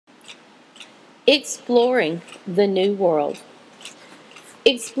Exploring the New World.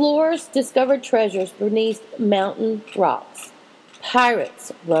 Explorers discovered treasures beneath mountain rocks.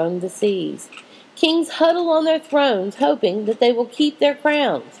 Pirates roam the seas. Kings huddle on their thrones, hoping that they will keep their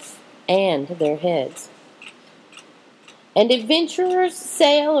crowns and their heads. And adventurers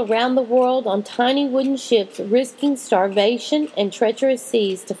sail around the world on tiny wooden ships, risking starvation and treacherous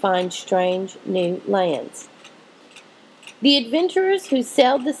seas to find strange new lands. The adventurers who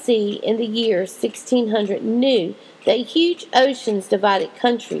sailed the sea in the year 1600 knew that huge oceans divided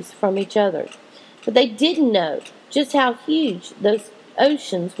countries from each other, but they didn't know just how huge those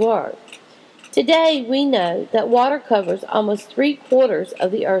oceans were. Today we know that water covers almost 3/4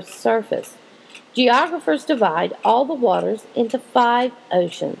 of the Earth's surface. Geographers divide all the waters into 5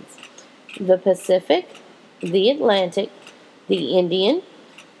 oceans: the Pacific, the Atlantic, the Indian,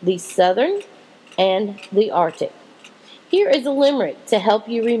 the Southern, and the Arctic. Here is a limerick to help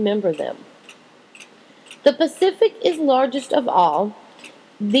you remember them. The Pacific is largest of all.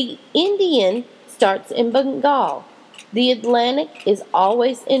 The Indian starts in Bengal. The Atlantic is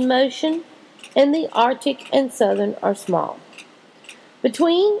always in motion, and the Arctic and Southern are small.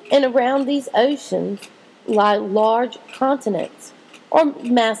 Between and around these oceans lie large continents, or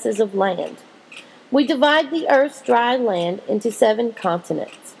masses of land. We divide the Earth's dry land into 7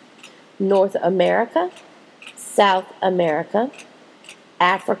 continents: North America, South America,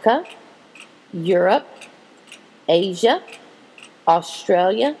 Africa, Europe, Asia,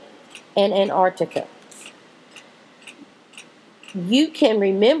 Australia, and Antarctica. You can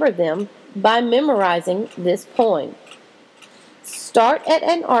remember them by memorizing this poem. Start at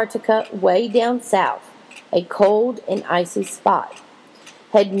Antarctica way down south, a cold and icy spot.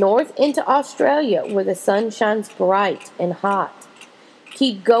 Head north into Australia where the sun shines bright and hot.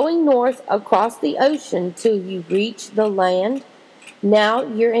 Keep going north across the ocean till you reach the land. Now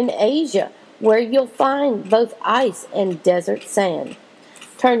you're in Asia, where you'll find both ice and desert sand.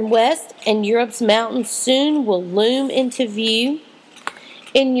 Turn west and Europe's mountains soon will loom into view.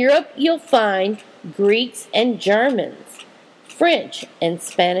 In Europe you'll find Greeks and Germans, French and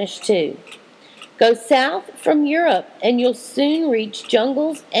Spanish too. Go south from Europe and you'll soon reach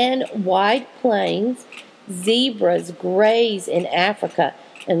jungles and wide plains. Zebras graze in Africa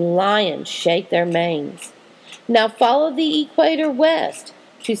and lions shake their manes. Now follow the equator west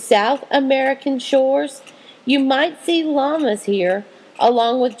to South American shores. You might see llamas here,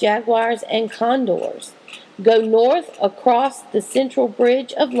 along with jaguars and condors. Go north across the central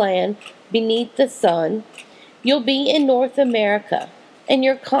bridge of land beneath the sun. You'll be in North America, and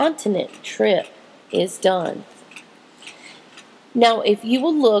your continent trip is done. Now, if you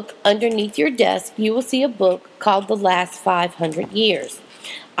will look underneath your desk, you will see a book called The Last 500 Years.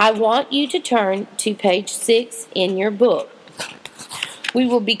 I want you to turn to page 6 in your book. We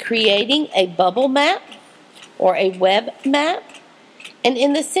will be creating a bubble map or a web map, and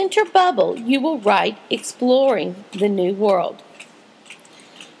in the center bubble, you will write Exploring the New World.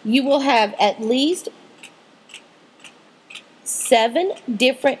 You will have at least 7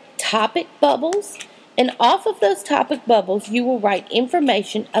 different topic bubbles, and off of those topic bubbles, you will write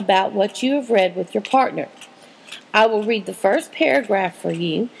information about what you have read with your partner. I will read the first paragraph for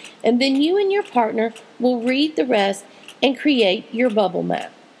you, and then you and your partner will read the rest and create your bubble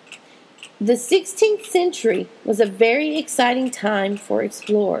map. The 16th century was a very exciting time for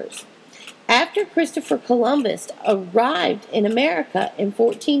explorers. After Christopher Columbus arrived in America in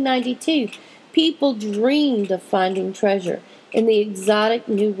 1492, people dreamed of finding treasure in the exotic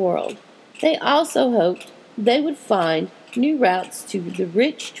New World. They also hoped they would find new routes to the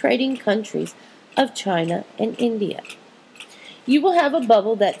rich trading countries of China and India. You will have a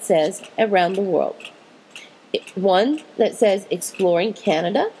bubble that says Around the World. One that says Exploring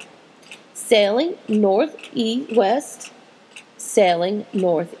Canada, Sailing North-West, Sailing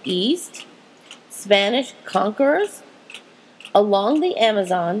Northeast, Spanish Conquerors, Along the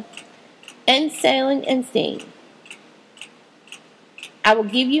Amazon, and Sailing and Steam. I will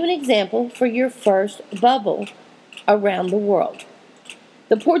give you an example for your first bubble, Around the World.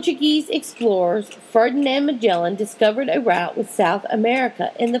 The Portuguese explorers Ferdinand Magellan discovered a route with South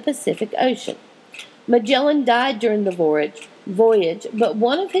America in the Pacific Ocean. Magellan died during the voyage, but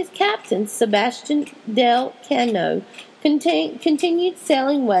one of his captains, Sebastian del Cano, continued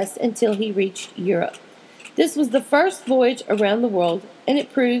sailing west until he reached Europe. This was the first voyage around the world, and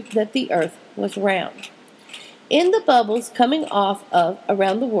it proved that the earth was round. In the bubbles coming off of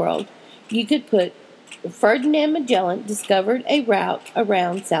Around the World, you could put Ferdinand Magellan discovered a route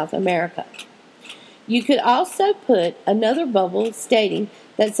around South America. You could also put another bubble stating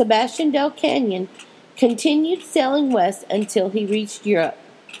that Sebastian del Canyon continued sailing west until he reached Europe.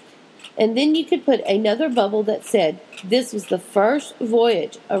 And then you could put another bubble that said, "This was the first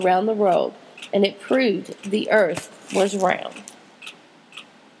voyage around the world, and it proved the earth was round."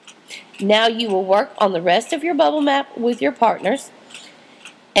 Now you will work on the rest of your bubble map with your partners,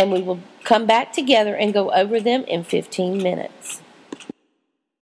 and we will come back together and go over them in 15 minutes.